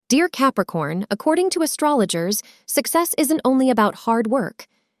Dear Capricorn, according to astrologers, success isn't only about hard work.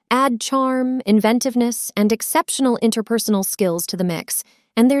 Add charm, inventiveness, and exceptional interpersonal skills to the mix,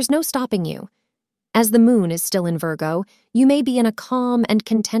 and there's no stopping you. As the moon is still in Virgo, you may be in a calm and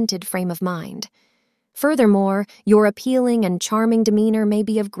contented frame of mind. Furthermore, your appealing and charming demeanor may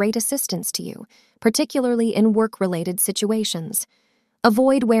be of great assistance to you, particularly in work-related situations.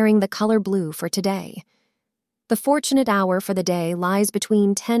 Avoid wearing the color blue for today. The fortunate hour for the day lies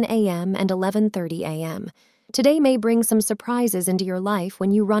between 10 a.m. and 11:30 a.m. Today may bring some surprises into your life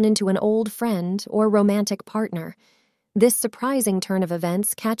when you run into an old friend or romantic partner. This surprising turn of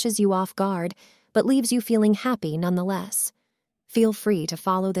events catches you off guard, but leaves you feeling happy nonetheless. Feel free to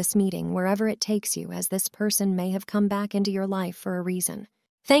follow this meeting wherever it takes you, as this person may have come back into your life for a reason.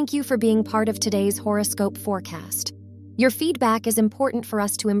 Thank you for being part of today's horoscope forecast. Your feedback is important for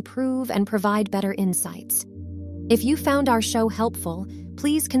us to improve and provide better insights. If you found our show helpful,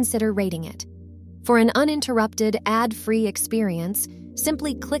 please consider rating it. For an uninterrupted, ad-free experience,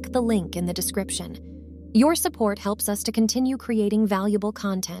 simply click the link in the description. Your support helps us to continue creating valuable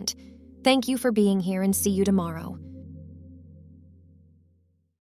content. Thank you for being here, and see you tomorrow.